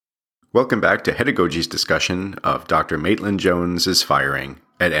Welcome back to Hedagogy's discussion of Dr. Maitland Jones's firing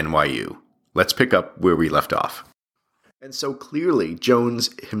at NYU. Let's pick up where we left off. And so clearly, Jones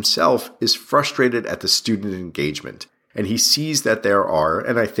himself is frustrated at the student engagement, and he sees that there are,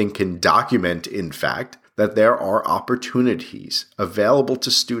 and I think can document, in fact, that there are opportunities available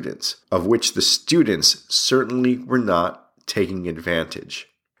to students of which the students certainly were not taking advantage.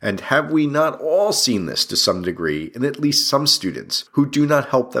 And have we not all seen this to some degree in at least some students who do not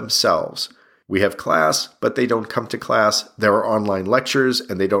help themselves? We have class, but they don't come to class. There are online lectures,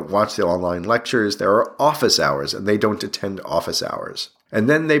 and they don't watch the online lectures. There are office hours, and they don't attend office hours. And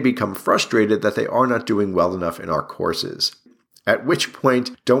then they become frustrated that they are not doing well enough in our courses. At which point,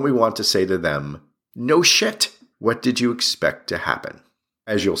 don't we want to say to them, no shit, what did you expect to happen?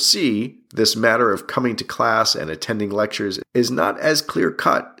 As you'll see, this matter of coming to class and attending lectures is not as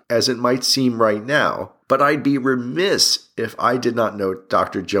clear-cut as it might seem right now, but I'd be remiss if I did not note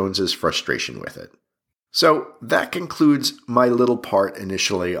Dr. Jones's frustration with it. So that concludes my little part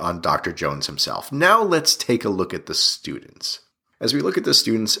initially on Dr. Jones himself. Now let's take a look at the students. As we look at the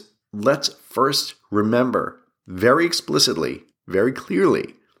students, let's first remember very explicitly, very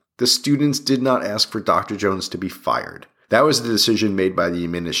clearly, the students did not ask for Dr. Jones to be fired. That was the decision made by the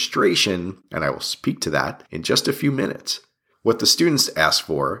administration, and I will speak to that in just a few minutes. What the students asked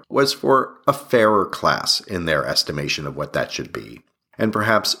for was for a fairer class in their estimation of what that should be, and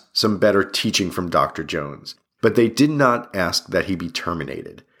perhaps some better teaching from Dr. Jones. But they did not ask that he be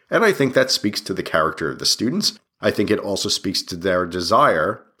terminated. And I think that speaks to the character of the students. I think it also speaks to their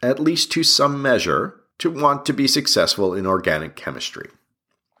desire, at least to some measure, to want to be successful in organic chemistry.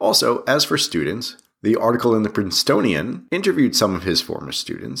 Also, as for students, the article in the Princetonian interviewed some of his former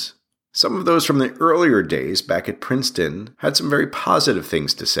students. Some of those from the earlier days back at Princeton had some very positive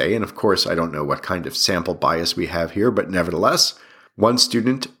things to say, and of course I don't know what kind of sample bias we have here, but nevertheless, one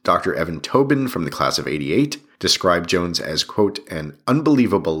student, Dr. Evan Tobin from the class of '88, described Jones as, quote, an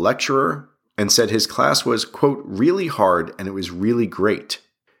unbelievable lecturer, and said his class was, quote, really hard and it was really great.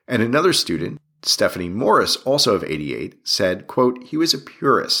 And another student, Stephanie Morris, also of '88, said, quote, he was a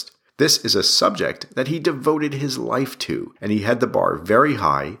purist. This is a subject that he devoted his life to, and he had the bar very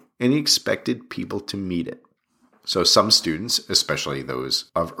high, and he expected people to meet it. So some students, especially those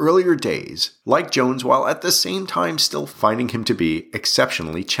of earlier days, liked Jones while at the same time still finding him to be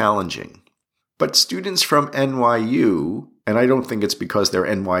exceptionally challenging. But students from NYU, and I don't think it's because they're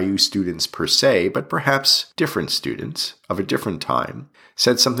NYU students per se, but perhaps different students of a different time,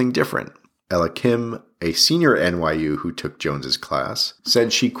 said something different. Ella Kim, a senior at NYU who took Jones's class,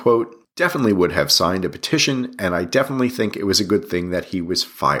 said she, quote, definitely would have signed a petition, and I definitely think it was a good thing that he was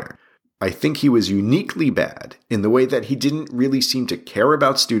fired. I think he was uniquely bad in the way that he didn't really seem to care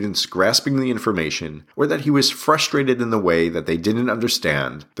about students grasping the information, or that he was frustrated in the way that they didn't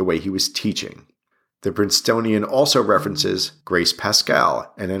understand the way he was teaching. The Princetonian also references Grace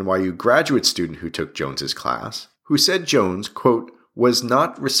Pascal, an NYU graduate student who took Jones's class, who said Jones, quote, was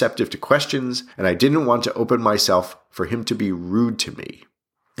not receptive to questions, and I didn't want to open myself for him to be rude to me.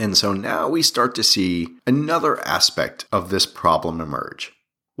 And so now we start to see another aspect of this problem emerge.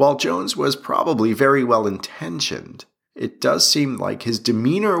 While Jones was probably very well intentioned, it does seem like his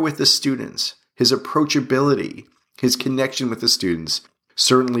demeanor with the students, his approachability, his connection with the students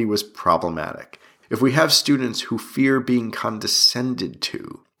certainly was problematic. If we have students who fear being condescended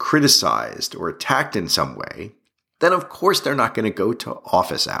to, criticized, or attacked in some way, then of course they're not going to go to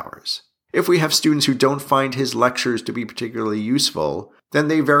office hours. If we have students who don't find his lectures to be particularly useful, then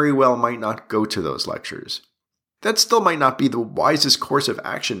they very well might not go to those lectures. That still might not be the wisest course of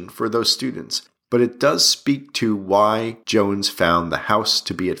action for those students, but it does speak to why Jones found the House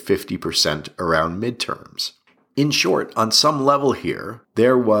to be at 50% around midterms. In short, on some level here,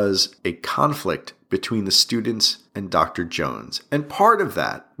 there was a conflict between the students and Dr. Jones, and part of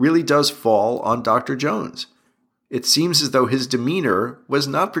that really does fall on Dr. Jones. It seems as though his demeanor was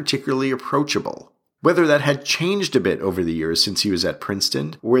not particularly approachable. Whether that had changed a bit over the years since he was at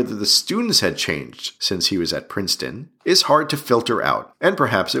Princeton, or whether the students had changed since he was at Princeton, is hard to filter out, and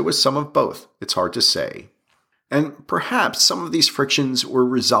perhaps it was some of both. It's hard to say. And perhaps some of these frictions were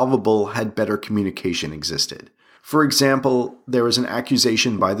resolvable had better communication existed. For example, there was an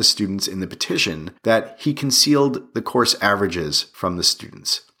accusation by the students in the petition that he concealed the course averages from the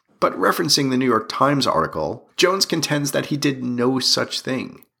students. But referencing the New York Times article, Jones contends that he did no such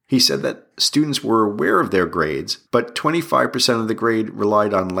thing. He said that students were aware of their grades, but 25% of the grade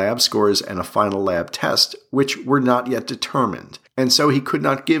relied on lab scores and a final lab test, which were not yet determined, and so he could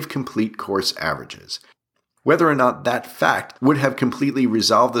not give complete course averages. Whether or not that fact would have completely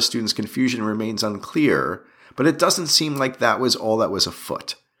resolved the students' confusion remains unclear, but it doesn't seem like that was all that was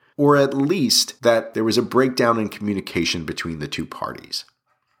afoot. or at least that there was a breakdown in communication between the two parties.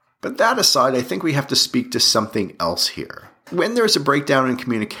 But that aside, I think we have to speak to something else here. When there's a breakdown in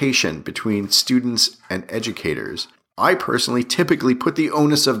communication between students and educators, I personally typically put the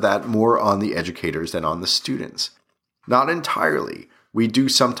onus of that more on the educators than on the students. Not entirely. We do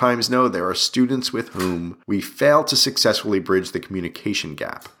sometimes know there are students with whom we fail to successfully bridge the communication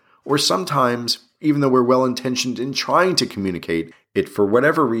gap. Or sometimes, even though we're well-intentioned in trying to communicate, it for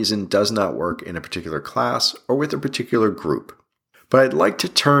whatever reason does not work in a particular class or with a particular group. But I'd like to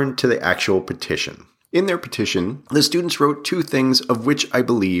turn to the actual petition. In their petition, the students wrote two things of which I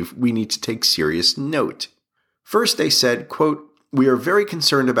believe we need to take serious note. First, they said, quote, "We are very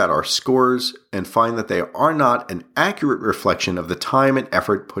concerned about our scores and find that they are not an accurate reflection of the time and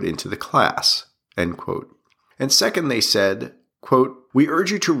effort put into the class," end quote. And second, they said, quote, "We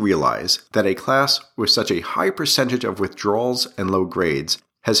urge you to realize that a class with such a high percentage of withdrawals and low grades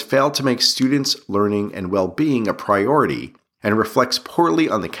has failed to make students' learning and well-being a priority and reflects poorly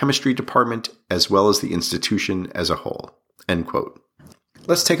on the chemistry department as well as the institution as a whole," end quote.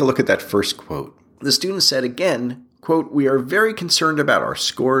 Let's take a look at that first quote. The student said again, quote, "We are very concerned about our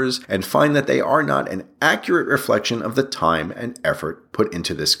scores and find that they are not an accurate reflection of the time and effort put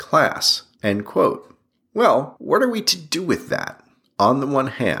into this class," end quote. Well, what are we to do with that? On the one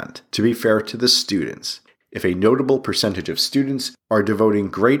hand, to be fair to the students, if a notable percentage of students are devoting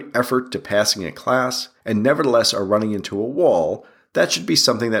great effort to passing a class and nevertheless are running into a wall, that should be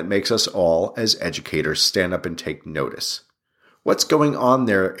something that makes us all, as educators, stand up and take notice. What's going on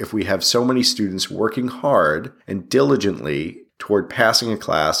there if we have so many students working hard and diligently toward passing a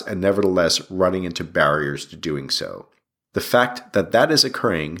class and nevertheless running into barriers to doing so? The fact that that is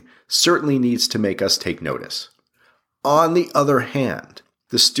occurring certainly needs to make us take notice. On the other hand,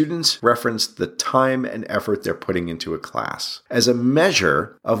 the students referenced the time and effort they're putting into a class as a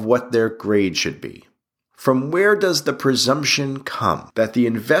measure of what their grade should be. From where does the presumption come that the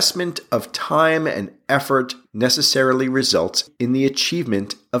investment of time and effort necessarily results in the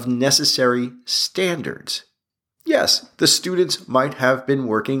achievement of necessary standards? Yes, the students might have been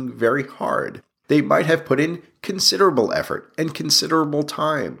working very hard. They might have put in considerable effort and considerable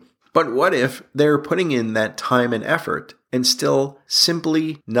time. But what if they're putting in that time and effort and still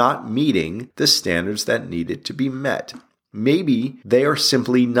simply not meeting the standards that needed to be met? Maybe they are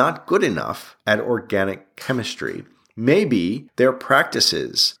simply not good enough at organic chemistry. Maybe their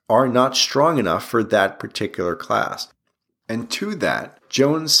practices are not strong enough for that particular class. And to that,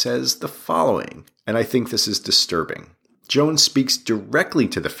 Jones says the following, and I think this is disturbing. Jones speaks directly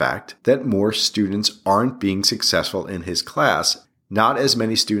to the fact that more students aren't being successful in his class, not as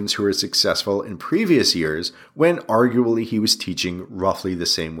many students who were successful in previous years when arguably he was teaching roughly the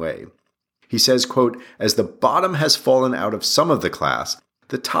same way. He says, quote, "As the bottom has fallen out of some of the class,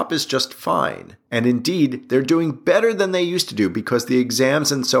 the top is just fine. And indeed, they're doing better than they used to do because the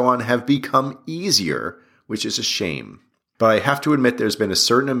exams and so on have become easier, which is a shame. But I have to admit there's been a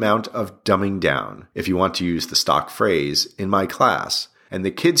certain amount of dumbing down, if you want to use the stock phrase, in my class. And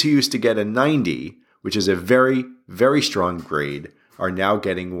the kids who used to get a 90, which is a very, very strong grade, are now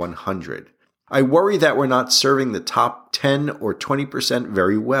getting 100. I worry that we're not serving the top 10 or 20%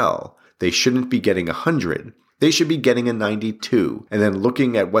 very well. They shouldn't be getting 100. They should be getting a 92, and then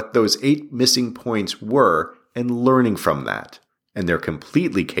looking at what those 8 missing points were and learning from that. And they're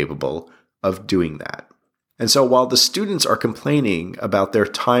completely capable of doing that." And so while the students are complaining about their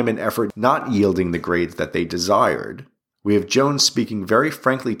time and effort not yielding the grades that they desired, we have Jones speaking very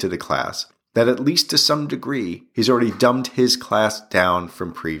frankly to the class that at least to some degree, he's already dumbed his class down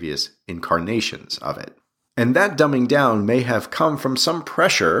from previous incarnations of it. And that dumbing down may have come from some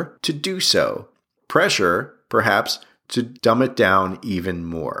pressure to do so. Pressure, perhaps, to dumb it down even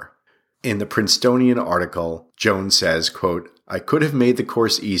more. In the Princetonian article, Jones says, quote, "I could have made the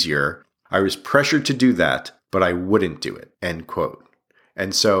course easier. I was pressured to do that, but I wouldn't do it," end quote.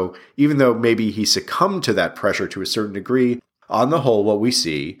 And so, even though maybe he succumbed to that pressure to a certain degree, on the whole, what we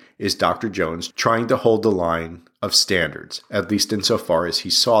see is Dr. Jones trying to hold the line of standards, at least insofar as he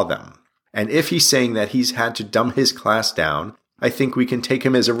saw them. And if he's saying that he's had to dumb his class down, I think we can take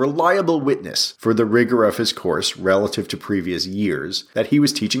him as a reliable witness for the rigor of his course relative to previous years, that he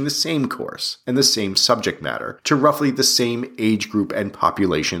was teaching the same course and the same subject matter to roughly the same age group and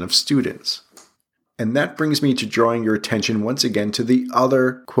population of students. And that brings me to drawing your attention once again to the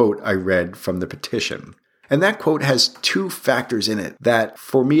other quote I read from the petition. And that quote has two factors in it that,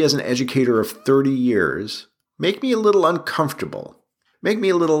 for me as an educator of 30 years, make me a little uncomfortable. Make me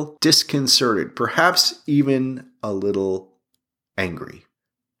a little disconcerted, perhaps even a little angry.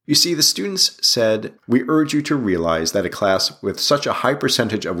 You see, the students said, "We urge you to realize that a class with such a high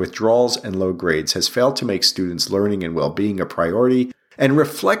percentage of withdrawals and low grades has failed to make students' learning and well-being a priority and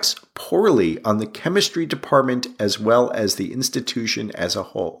reflects poorly on the chemistry department as well as the institution as a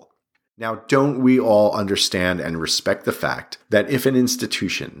whole." Now, don't we all understand and respect the fact that if an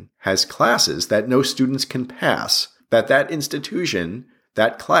institution has classes that no students can pass, that institution,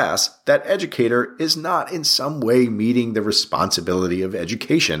 that class, that educator is not in some way meeting the responsibility of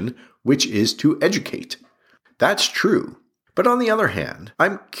education, which is to educate? That's true. But on the other hand,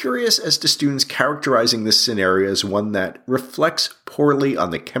 I'm curious as to students characterizing this scenario as one that reflects poorly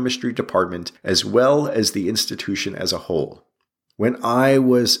on the chemistry department as well as the institution as a whole. When I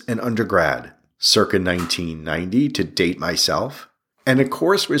was an undergrad, circa 1990 to date myself, and a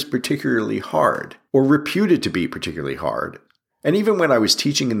course was particularly hard, or reputed to be particularly hard, and even when I was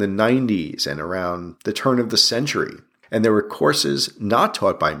teaching in the 90s and around the turn of the century, and there were courses not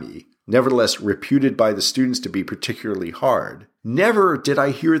taught by me, nevertheless reputed by the students to be particularly hard, never did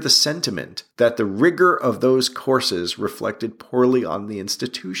I hear the sentiment that the rigor of those courses reflected poorly on the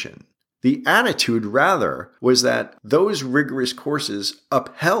institution. The attitude, rather, was that those rigorous courses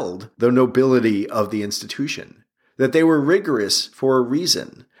upheld the nobility of the institution, that they were rigorous for a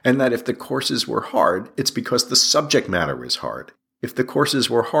reason, and that if the courses were hard, it's because the subject matter was hard. If the courses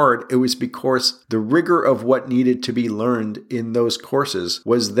were hard, it was because the rigor of what needed to be learned in those courses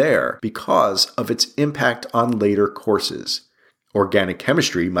was there because of its impact on later courses. Organic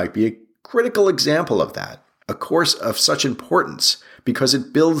chemistry might be a critical example of that, a course of such importance because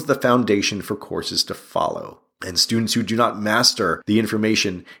it builds the foundation for courses to follow. And students who do not master the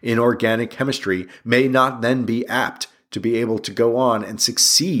information in organic chemistry may not then be apt to be able to go on and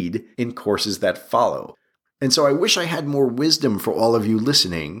succeed in courses that follow. And so I wish I had more wisdom for all of you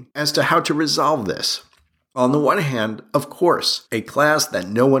listening as to how to resolve this. On the one hand, of course, a class that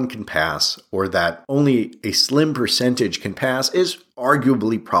no one can pass or that only a slim percentage can pass is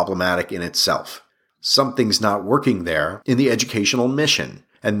arguably problematic in itself. Something's not working there in the educational mission,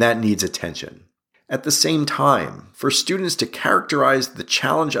 and that needs attention. At the same time, for students to characterize the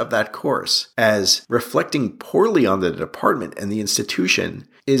challenge of that course as reflecting poorly on the department and the institution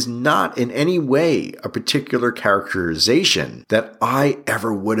is not in any way a particular characterization that I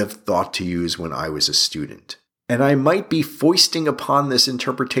ever would have thought to use when I was a student. And I might be foisting upon this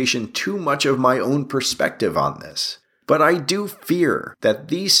interpretation too much of my own perspective on this. But I do fear that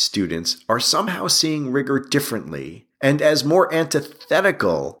these students are somehow seeing rigor differently and as more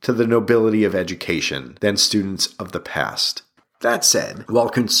antithetical to the nobility of education than students of the past. That said, while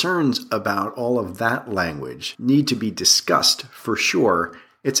concerns about all of that language need to be discussed for sure,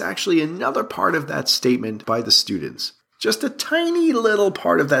 it's actually another part of that statement by the students. Just a tiny little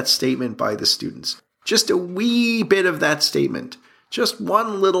part of that statement by the students. Just a wee bit of that statement. Just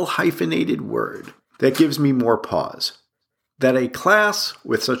one little hyphenated word that gives me more pause. That a class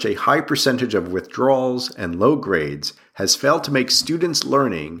with such a high percentage of withdrawals and low grades has failed to make students'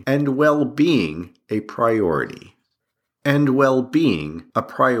 learning and well-being a priority. And well-being a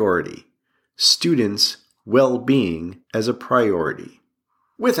priority. Students' well-being as a priority.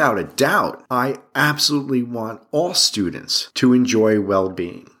 Without a doubt, I absolutely want all students to enjoy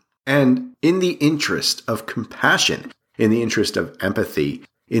well-being. And in the interest of compassion, in the interest of empathy,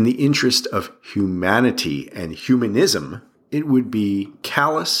 in the interest of humanity and humanism, it would be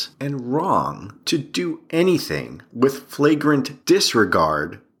callous and wrong to do anything with flagrant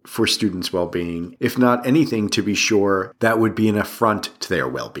disregard for students' well-being, if not anything, to be sure, that would be an affront to their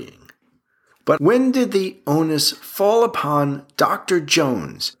well-being. But when did the onus fall upon Dr.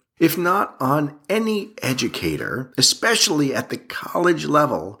 Jones, if not on any educator, especially at the college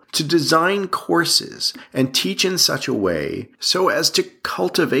level, to design courses and teach in such a way so as to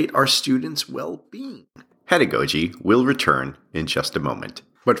cultivate our students' well-being? Pedagogy will return in just a moment.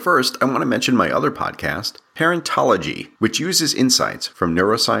 But first, I want to mention my other podcast, Parentology, which uses insights from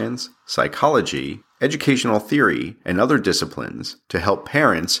neuroscience, psychology, educational theory, and other disciplines to help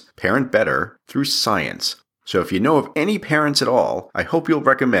parents parent better through science. So if you know of any parents at all, I hope you'll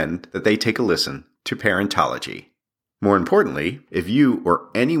recommend that they take a listen to Parentology. More importantly, if you or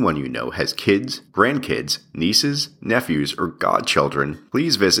anyone you know has kids, grandkids, nieces, nephews, or godchildren,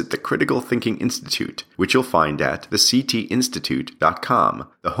 please visit the Critical Thinking Institute, which you'll find at thectinstitute.com,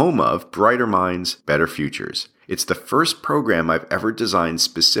 the home of Brighter Minds, Better Futures. It's the first program I've ever designed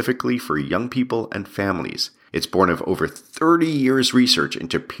specifically for young people and families. It's born of over 30 years' research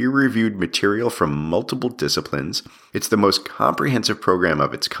into peer-reviewed material from multiple disciplines. It's the most comprehensive program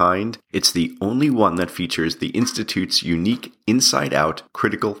of its kind. It's the only one that features the Institute's unique inside-out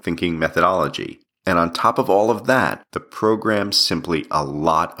critical thinking methodology. And on top of all of that, the program's simply a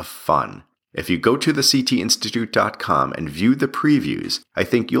lot of fun. If you go to thectinstitute.com and view the previews, I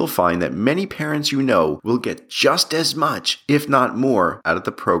think you'll find that many parents you know will get just as much, if not more, out of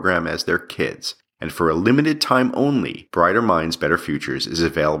the program as their kids. And for a limited time only, Brighter Minds, Better Futures is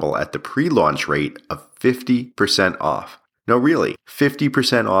available at the pre-launch rate of 50% off. No, really,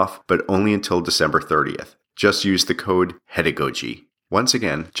 50% off, but only until December 30th. Just use the code HEDAGOGY. Once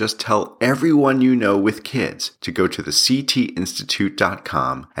again, just tell everyone you know with kids to go to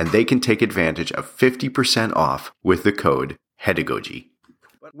thectinstitute.com and they can take advantage of 50% off with the code HEDAGOGY.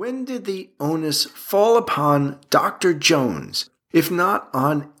 But when did the onus fall upon Dr. Jones, if not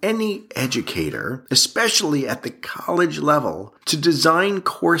on any educator, especially at the college level, to design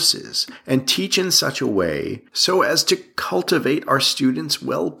courses and teach in such a way so as to cultivate our students'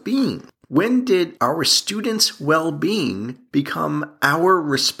 well-being? When did our students' well-being become our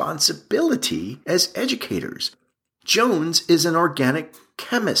responsibility as educators? Jones is an organic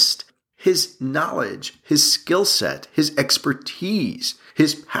chemist. His knowledge, his skill set, his expertise,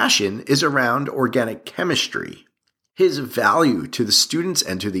 his passion is around organic chemistry. His value to the students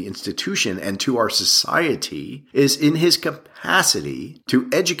and to the institution and to our society is in his capacity to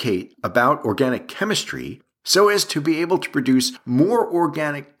educate about organic chemistry so as to be able to produce more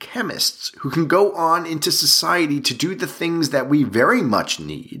organic chemists who can go on into society to do the things that we very much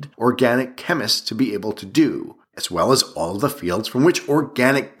need organic chemists to be able to do, as well as all the fields from which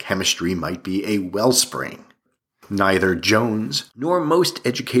organic chemistry might be a wellspring. Neither Jones nor most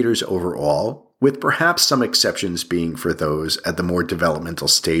educators overall, with perhaps some exceptions being for those at the more developmental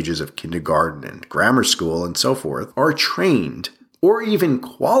stages of kindergarten and grammar school and so forth, are trained or even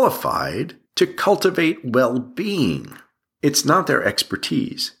qualified to cultivate well-being. It's not their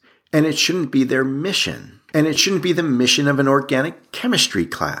expertise, and it shouldn't be their mission. And it shouldn't be the mission of an organic chemistry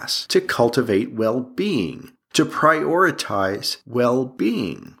class to cultivate well-being, to prioritize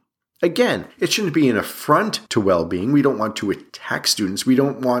well-being. Again, it shouldn't be an affront to well-being. We don't want to attack students. We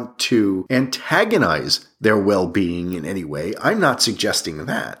don't want to antagonize their well-being in any way. I'm not suggesting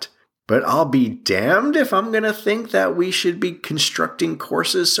that. But I'll be damned if I'm going to think that we should be constructing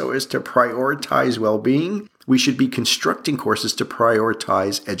courses so as to prioritize well-being. We should be constructing courses to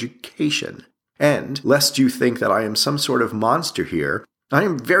prioritize education. And lest you think that I am some sort of monster here, I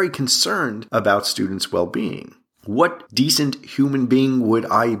am very concerned about students' well-being. What decent human being would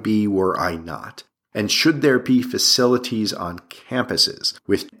I be were I not? And should there be facilities on campuses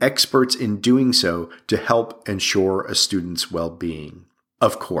with experts in doing so to help ensure a student's well-being?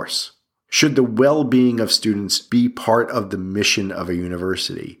 Of course. Should the well-being of students be part of the mission of a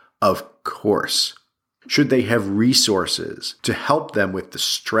university? Of course. Should they have resources to help them with the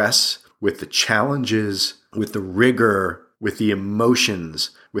stress, with the challenges, with the rigor, with the emotions,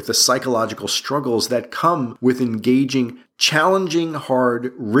 with the psychological struggles that come with engaging challenging,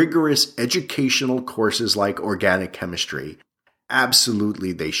 hard, rigorous educational courses like organic chemistry?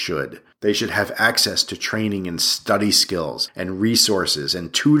 Absolutely they should. They should have access to training and study skills and resources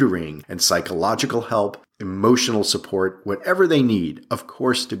and tutoring and psychological help, emotional support, whatever they need, of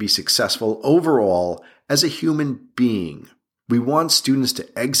course, to be successful overall as a human being. We want students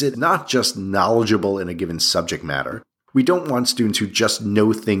to exit not just knowledgeable in a given subject matter. We don't want students who just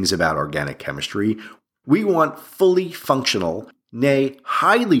know things about organic chemistry. We want fully functional, nay,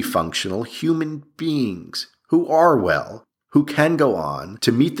 highly functional human beings who are well, who can go on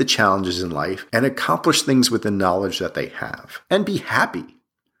to meet the challenges in life and accomplish things with the knowledge that they have, and be happy.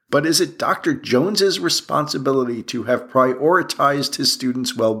 But is it Dr. Jones's responsibility to have prioritized his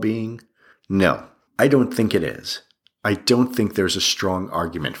students' well-being? No, I don't think it is. I don't think there's a strong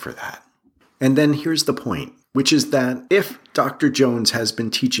argument for that. And then here's the point, which is that if Dr. Jones has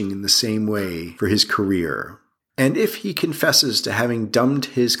been teaching in the same way for his career, and if he confesses to having dumbed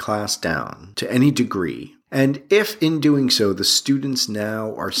his class down to any degree, and if in doing so the students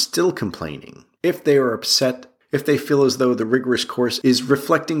now are still complaining, if they are upset, if they feel as though the rigorous course is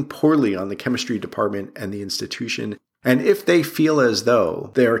reflecting poorly on the chemistry department and the institution, and if they feel as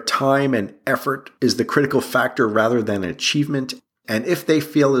though their time and effort is the critical factor rather than achievement, and if they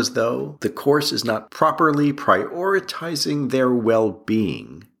feel as though the course is not properly prioritizing their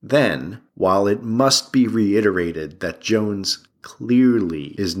well-being, then, while it must be reiterated that Jones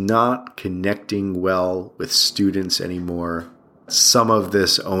clearly is not connecting well with students anymore, some of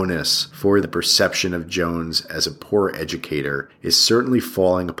this onus for the perception of Jones as a poor educator is certainly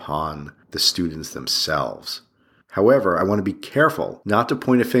falling upon the students themselves. However, I want to be careful not to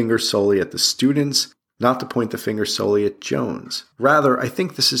point a finger solely at the students, not to point the finger solely at Jones. Rather, I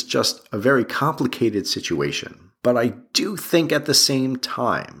think this is just a very complicated situation. But I do think at the same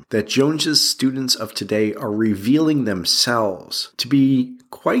time that Jones's students of today are revealing themselves to be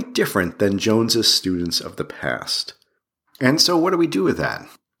quite different than Jones's students of the past. And so what do we do with that?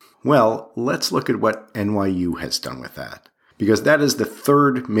 Well, let's look at what NYU has done with that, because that is the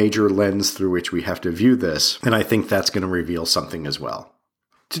third major lens through which we have to view this, and I think that's going to reveal something as well.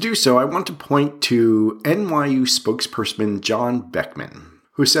 To do so, I want to point to NYU spokesperson John Beckman,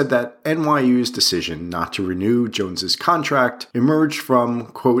 who said that NYU's decision not to renew Jones's contract emerged from,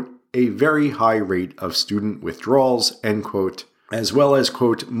 quote, a very high rate of student withdrawals, end quote, as well as,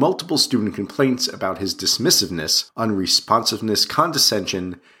 quote, multiple student complaints about his dismissiveness, unresponsiveness,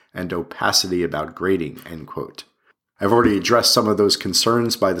 condescension, and opacity about grading, end quote. I've already addressed some of those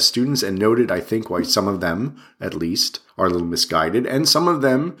concerns by the students and noted, I think, why some of them, at least, are a little misguided, and some of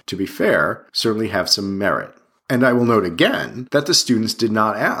them, to be fair, certainly have some merit. And I will note again that the students did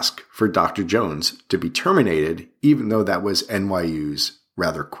not ask for Dr. Jones to be terminated, even though that was NYU's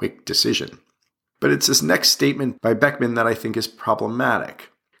rather quick decision. But it's this next statement by Beckman that I think is problematic.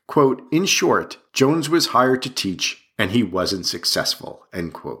 Quote, in short, Jones was hired to teach, and he wasn't successful,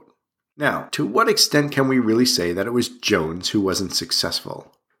 end quote. Now, to what extent can we really say that it was Jones who wasn't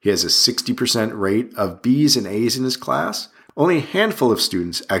successful? He has a 60% rate of B's and A's in his class. Only a handful of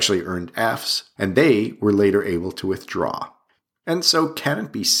students actually earned F's, and they were later able to withdraw. And so can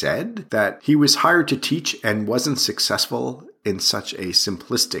it be said that he was hired to teach and wasn't successful in such a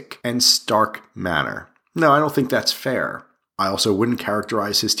simplistic and stark manner? No, I don't think that's fair. I also wouldn't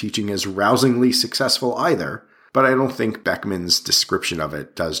characterize his teaching as rousingly successful either, but I don't think Beckman's description of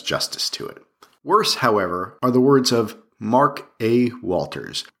it does justice to it. Worse, however, are the words of Mark A.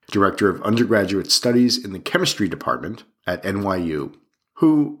 Walters, Director of Undergraduate Studies in the Chemistry Department at NYU,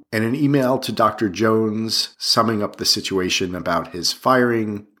 who, in an email to Dr. Jones summing up the situation about his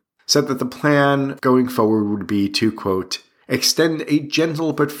firing, said that the plan going forward would be to, quote, extend a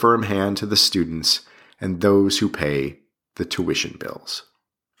gentle but firm hand to the students and those who pay the tuition bills.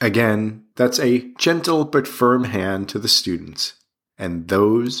 Again, that's a gentle but firm hand to the students and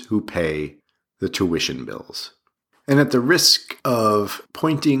those who pay the tuition bills. And at the risk of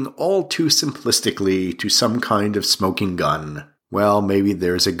pointing all too simplistically to some kind of smoking gun, well, maybe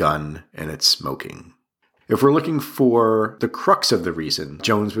there's a gun and it's smoking. If we're looking for the crux of the reason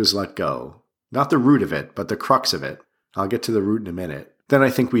Jones was let go, not the root of it, but the crux of it, I'll get to the root in a minute, then I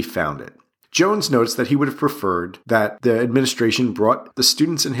think we found it. Jones notes that he would have preferred that the administration brought the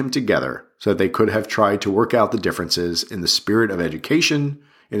students and him together so that they could have tried to work out the differences in the spirit of education,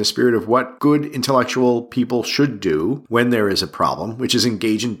 in the spirit of what good intellectual people should do when there is a problem, which is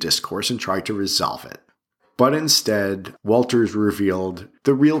engage in discourse and try to resolve it. But instead, Walters revealed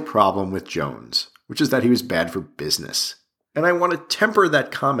the real problem with Jones, which is that he was bad for business. And I want to temper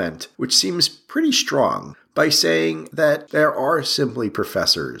that comment, which seems pretty strong, by saying that there are simply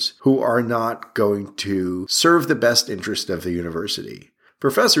professors who are not going to serve the best interest of the university.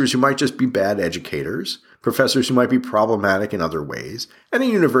 Professors who might just be bad educators, professors who might be problematic in other ways, and a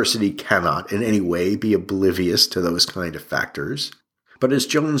university cannot in any way be oblivious to those kind of factors. But is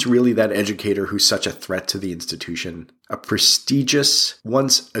Jones really that educator who's such a threat to the institution? A prestigious,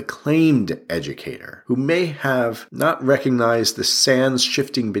 once acclaimed educator who may have not recognized the sands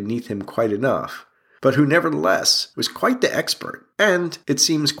shifting beneath him quite enough, but who nevertheless was quite the expert, and it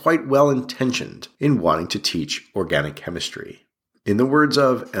seems quite well-intentioned in wanting to teach organic chemistry. In the words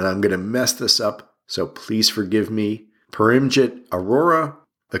of, and I'm going to mess this up, so please forgive me, Parimjit Arora,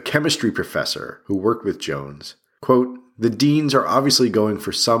 a chemistry professor who worked with Jones, quote, the deans are obviously going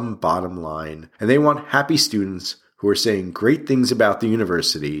for some bottom line, and they want happy students who are saying great things about the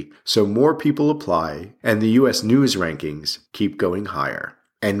university, so more people apply, and the U.S. News rankings keep going higher,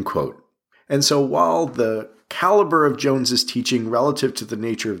 end quote. And so while the caliber of Jones's teaching relative to the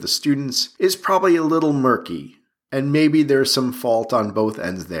nature of the students is probably a little murky, and maybe there's some fault on both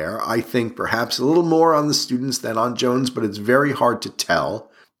ends there, I think perhaps a little more on the students than on Jones, but it's very hard to tell.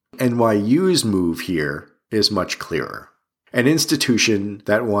 NYU's move here is much clearer. An institution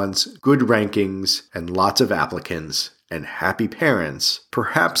that wants good rankings and lots of applicants and happy parents,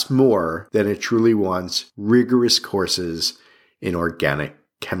 perhaps more than it truly wants rigorous courses in organic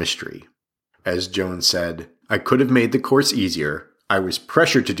chemistry. As Jones said, I could have made the course easier. I was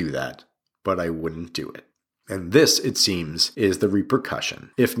pressured to do that, but I wouldn't do it. And this, it seems, is the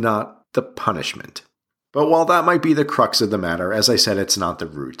repercussion, if not the punishment. But while that might be the crux of the matter, as I said, it's not the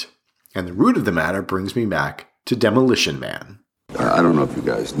root. And the root of the matter brings me back to Demolition Man. I don't know if you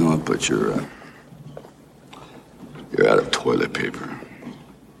guys know it, but you're out of toilet paper.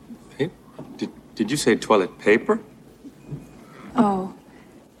 Hey, did you say toilet paper? Oh,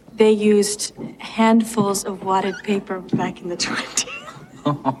 they used handfuls of wadded paper back in the 20s.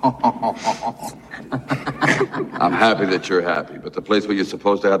 I'm happy that you're happy, but the place where you're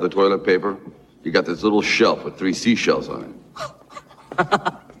supposed to have the toilet paper, you got this little shelf with 3 seashells on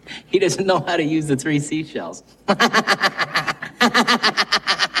it. He doesn't know how to use the 3 seashells. I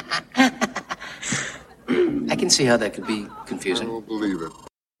can see how that could be confusing. I don't believe it.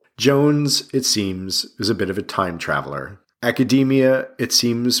 Jones, it seems, is a bit of a time traveler. Academia, it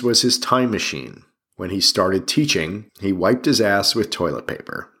seems, was his time machine. When he started teaching, he wiped his ass with toilet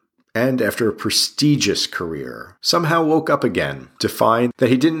paper. And after a prestigious career, somehow woke up again to find that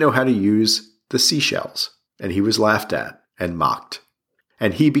he didn't know how to use the seashells, and he was laughed at and mocked.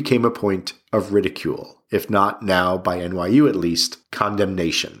 And he became a point of ridicule, if not now by NYU at least,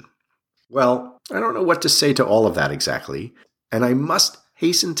 condemnation. Well, I don't know what to say to all of that exactly, and I must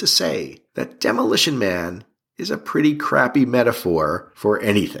hasten to say that Demolition Man is a pretty crappy metaphor for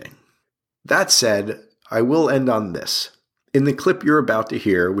anything. That said, I will end on this. In the clip you're about to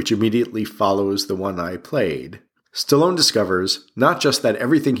hear, which immediately follows the one I played, Stallone discovers not just that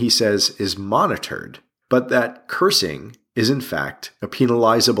everything he says is monitored, but that cursing is in fact a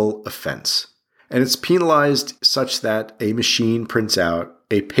penalizable offense. And it's penalized such that a machine prints out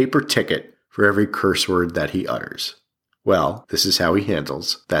a paper ticket for every curse word that he utters. Well, this is how he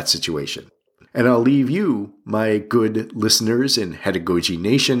handles that situation. And I'll leave you, my good listeners in Hedagogy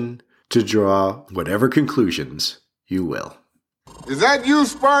Nation, to draw whatever conclusions you will. Is that you,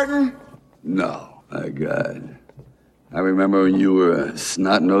 Spartan? No, my God. I remember when you were a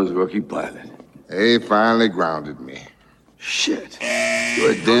snot-nosed rookie pilot. They finally grounded me. Shit.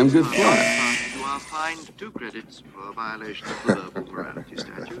 You're a damn good flyer. You are fined 2 credits for a violation of the verbal morality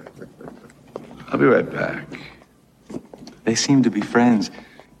statute. I'll be right back. They seem to be friends,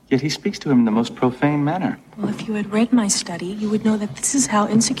 yet he speaks to him in the most profane manner. Well, if you had read my study, you would know that this is how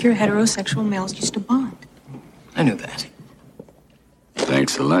insecure heterosexual males used to bond. I knew that.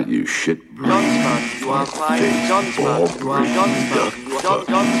 Thanks a lot, you shit. You are fined. You are fined 5 credits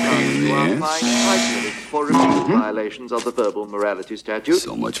for repeated violations of the verbal morality statute.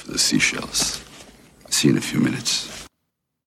 So much for the seashells. See you in a few minutes.